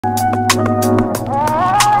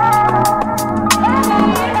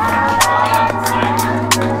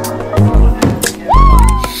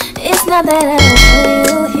that I want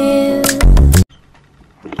you here.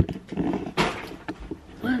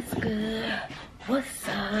 What's good? What's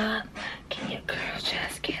up? Can your girl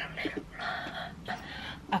just get a little love?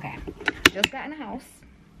 Okay, just got in the house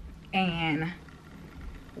and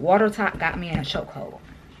Watertok got me in a chokehold.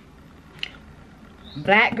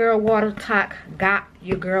 Black girl Watertok got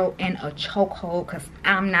your girl in a chokehold because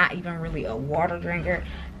I'm not even really a water drinker.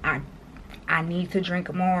 I need to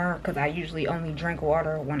drink more because I usually only drink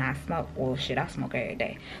water when I smoke. Well, shit, I smoke every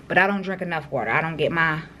day. But I don't drink enough water. I don't get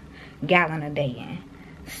my gallon a day in.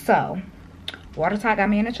 So, Watertok got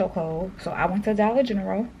me in a chokehold. So, I went to Dollar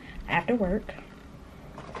General after work.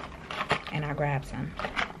 And I grabbed some.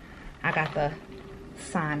 I got the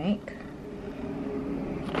Sonic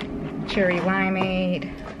Cherry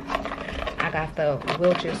Limeade. I got the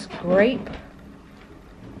Wilch's Grape.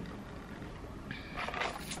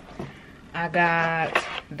 I got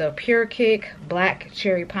the Pure Kick Black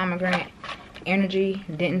Cherry Pomegranate Energy.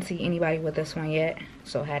 Didn't see anybody with this one yet,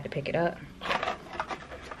 so had to pick it up.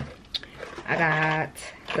 I got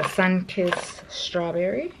the Sunkissed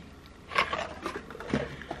Strawberry.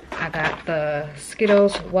 I got the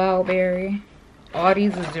Skittles Wild Berry. All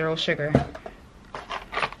these is 0 sugar.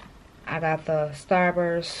 I got the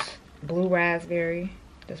Starburst Blue Raspberry.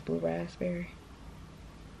 This Blue Raspberry.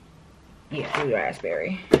 Yeah, Blue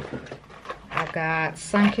Raspberry. I got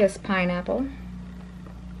Sunkissed Pineapple.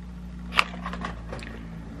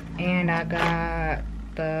 And I got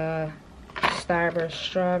the Starburst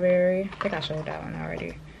Strawberry. I think I showed that one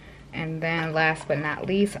already. And then last but not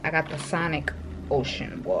least, I got the Sonic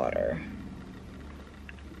Ocean Water.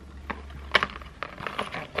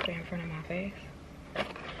 I put it in front of my face.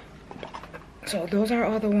 So those are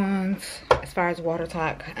all the ones as far as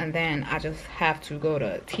Watertok. And then I just have to go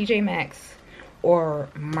to TJ Maxx or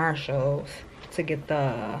Marshall's to get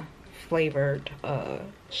the flavored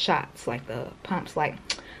shots, like the pumps, like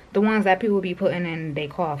the ones that people be putting in their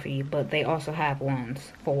coffee, but they also have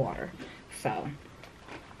ones for water. So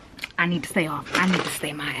I need to stay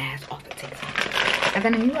my ass off the TikTok. And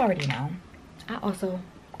then you already know, I also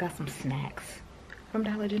got some snacks from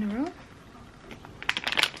Dollar General.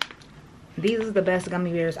 These are the best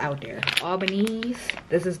gummy bears out there. Albanese,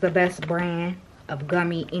 this is the best brand of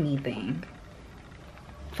gummy anything.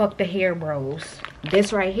 Fuck the hair bros.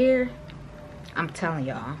 This right here, I'm telling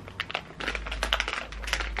y'all.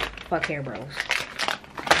 Fuck hair bros.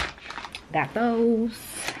 Got those.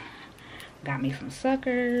 Got me some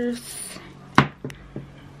suckers.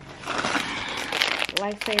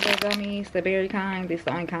 Lifesaver gummies, the berry kind. This is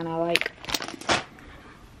the only kind I like.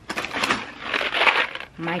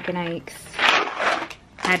 Mike and Ike's.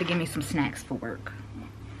 Had to give me some snacks for work.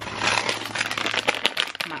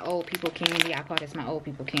 My old people candy. I call this my old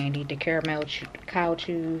people candy. The caramel cow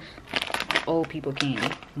chews. Old people candy.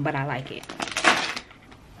 But I like it.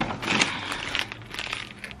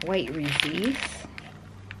 White Reese's.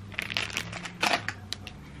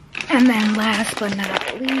 And then last but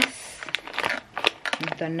not least,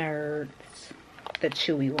 the Nerds. The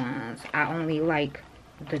chewy ones. I only like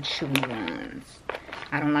the chewy ones.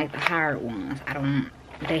 I don't like the hard ones.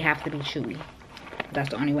 They have to be chewy.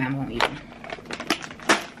 That's the only way I'm gonna eat them.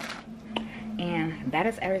 And that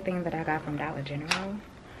is everything that I got from Dollar General.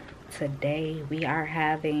 Today we are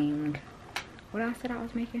having, what else did I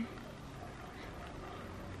was making?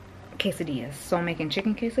 Quesadillas. So I'm making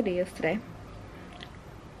chicken quesadillas today.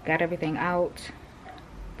 Got everything out.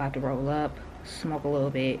 About to roll up, smoke a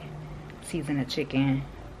little bit, season the chicken,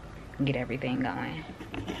 and get everything going.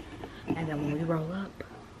 And then when we roll up,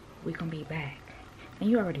 we're gonna be back. And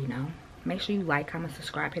you already know. Make sure you like, comment,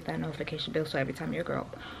 subscribe, hit that notification bell so every time your girl,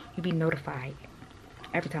 you be notified.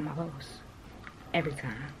 Every time I post. Every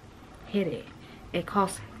time. Hit it. It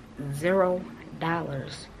costs $0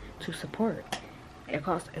 to support. It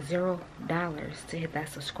costs $0 to hit that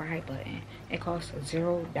subscribe button. It costs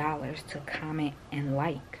 $0 to comment and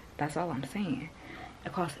like. That's all I'm saying.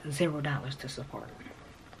 It costs $0 to support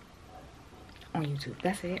on YouTube.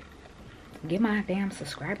 That's it. Get my damn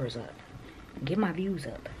subscribers up. Get my views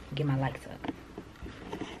up. Get my likes up.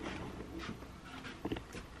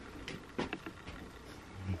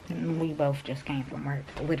 We both just came from work.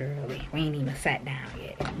 Literally. We ain't even sat down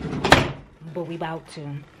yet. But we about to.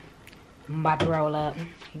 I'm about to roll up.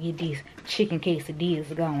 Get these chicken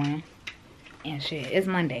quesadillas going. And shit. It's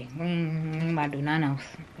Monday. We ain't about to do nothing else.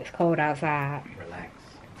 It's cold outside.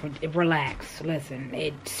 Relax. Listen,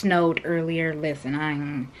 it snowed earlier. Listen,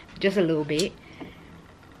 I'm just a little bit.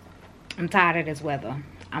 I'm tired of this weather.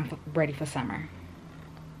 I'm ready for summer.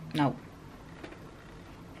 Nope.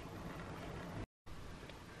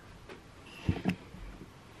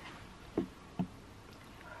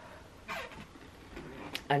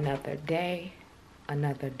 Another day,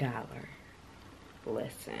 another dollar.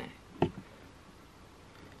 Listen,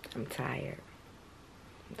 I'm tired.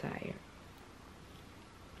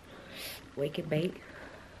 Wake and bake.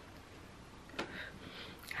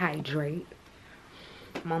 Hydrate.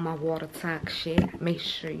 I'm on my Watertok shit. Make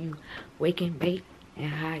sure you wake and bake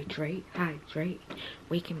and hydrate.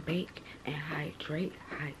 Wake and bake and hydrate.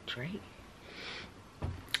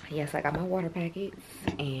 Yes, I got my water packets,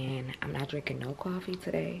 and I'm not drinking no coffee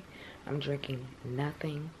today. I'm drinking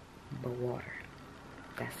nothing but water.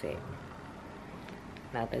 That's it.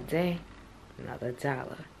 Another day, another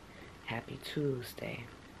dollar. Happy Tuesday.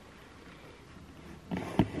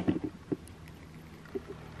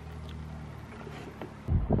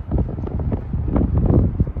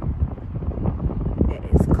 It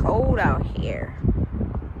is cold out here.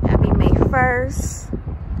 Happy May 1st.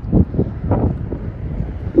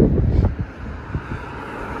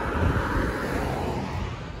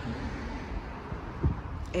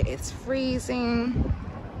 It is freezing.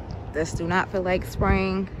 This do not feel like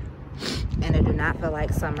spring, and it do not feel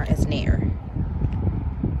like summer is near.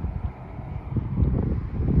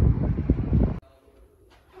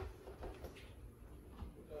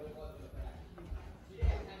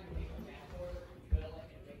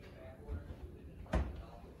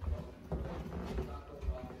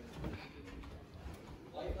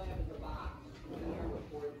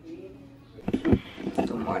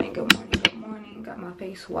 Good morning. Got my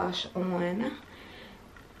face wash on.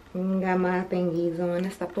 Got my thingies on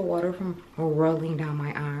to stop the water from rolling down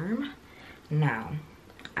my arm. Now,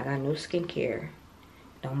 I got new skincare.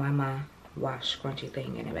 Don't mind my wash scrunchy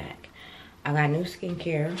thing in the back. I got new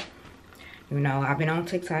skincare. You know, I've been on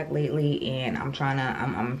TikTok lately, and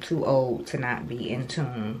I'm too old to not be in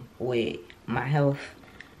tune with my health,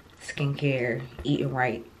 skincare, eating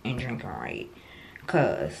right, and drinking right.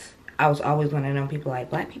 Cause I was always one of them people like,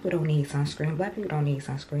 black people don't need sunscreen. Black people don't need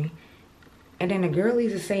sunscreen. And then the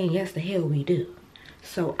girlies are saying, yes, the hell we do.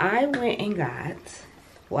 So I went and got,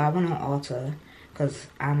 well, I went on Ulta because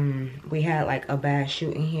we had like a bad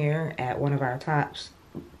shooting here at one of our tops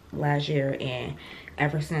last year. And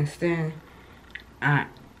ever since then, I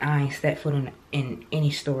ain't stepped foot in any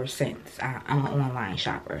store since. I'm an online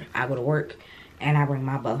shopper. I go to work and I bring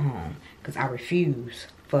my butt home because I refuse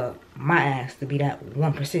for my ass to be that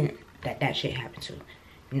 1% that shit happened to.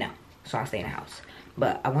 No. So I stay in the house.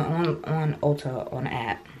 But I went on Ulta on the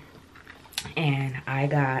app, and I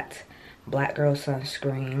got Black Girl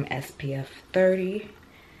Sunscreen SPF 30.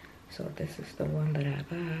 So this is the one that I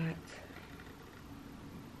got.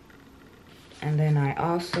 And then I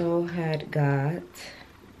also had got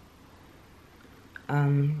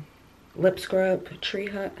lip scrub, Tree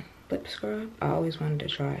Hut lip scrub. I always wanted to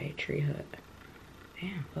try Tree Hut.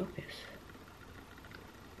 Damn, focus.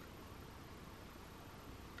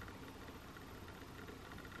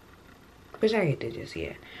 Which I get to just,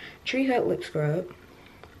 yeah. Tree Hut lip scrub.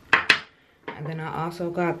 And then I also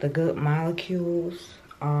got the Good Molecules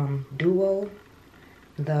Duo,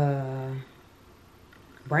 the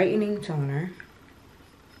brightening toner.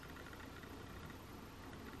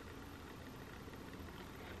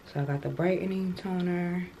 So I got the brightening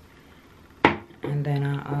toner. And then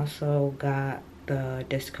I also got the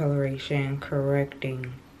discoloration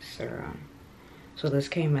correcting serum. So this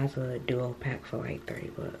came as a duo pack for like 30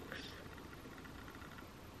 bucks.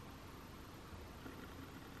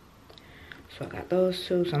 So I got those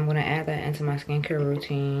two, so I'm gonna add that into my skincare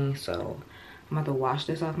routine. So I'm about to wash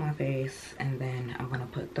this off my face, and then I'm gonna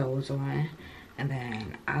put those on, and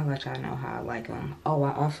then I'll let y'all know how I like them. Oh,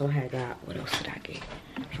 I also had got, what else did I get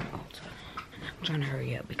from Ulta? I'm trying to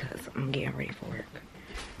hurry up because I'm getting ready for work.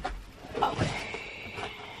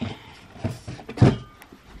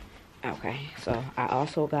 Okay, so I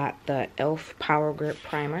also got the e.l.f. Power Grip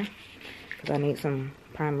Primer, because I need some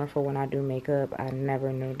primer for when I do makeup. I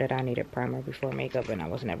never knew that I needed primer before makeup, and I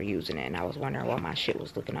was never using it, and I was wondering why my shit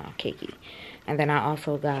was looking all cakey. And then I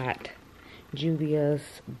also got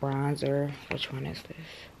Juvia's bronzer. Which one is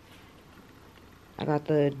this? I got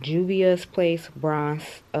the Juvia's Place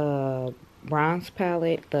bronze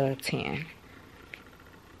palette, the 10.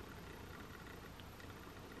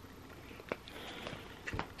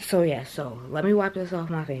 So yeah, so let me wipe this off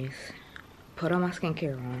my face, put on my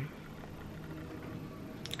skincare on,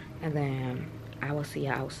 and then I will see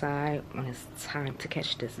you outside when it's time to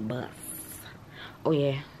catch this bus. Oh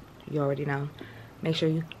yeah, you already know. Make sure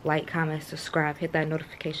you like, comment, subscribe, hit that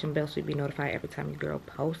notification bell so you'll be notified every time your girl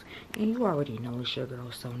posts. And you already know it's your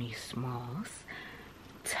girl, Stony Smalls.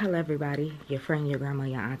 Tell everybody, your friend, your grandma,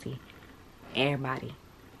 your auntie, everybody,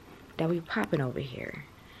 that we popping over here.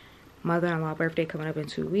 Mother-in-law birthday coming up in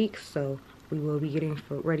 2 weeks, so we will be getting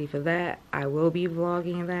ready for that. I will be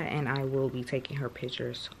vlogging that, and I will be taking her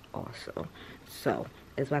pictures also. So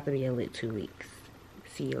it's about to be a lit 2 weeks.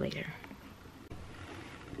 See you later.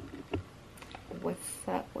 What's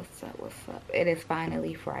up, what's up, what's up? It is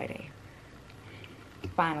finally Friday.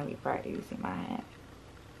 Finally Friday. You see my hat?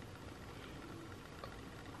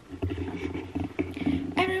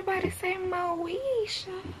 Everybody say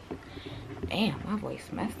Moesha. Damn, my voice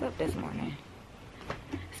messed up this morning.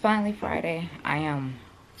 It's finally Friday. I am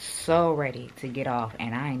so ready to get off,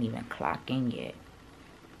 and I ain't even clocked in yet.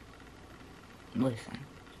 Listen.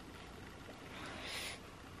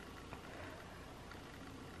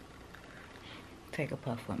 Take a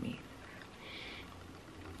puff with me.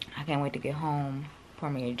 I can't wait to get home, pour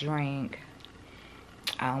me a drink.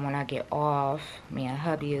 When I get off, me and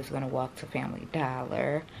hubby is gonna walk to Family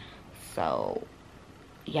Dollar. So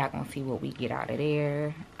y'all gonna see what we get out of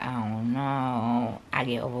there. I don't know. I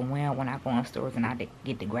get overwhelmed when I go in stores and I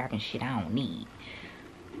get to grabbing shit I don't need.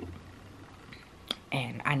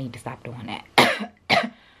 And I need to stop doing that.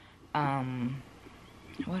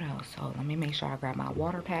 What else? So let me make sure I grab my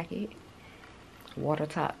water packet.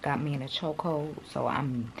 Watertok got me in a chokehold, so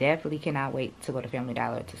I'm definitely cannot wait to go to Family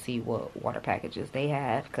Dollar to see what water packages they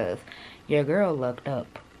have, because your girl looked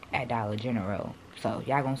up at Dollar General. So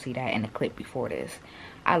y'all gonna see that in the clip before this.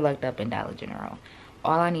 I looked up in Dollar General.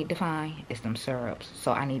 All I need to find is some syrups,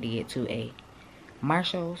 so I need to get to a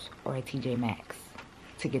Marshall's or a TJ Maxx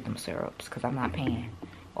to get them syrups, because I'm not paying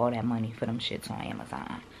all that money for them shits on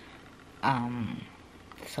Amazon.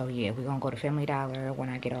 So yeah, we're gonna go to Family Dollar when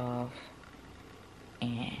I get off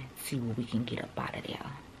and see what we can get up out of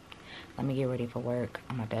there. Let me get ready for work.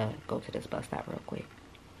 I'm about to go to this bus stop real quick.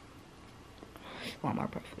 One more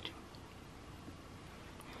perfect.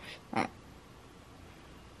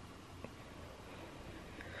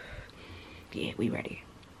 Yeah, we ready.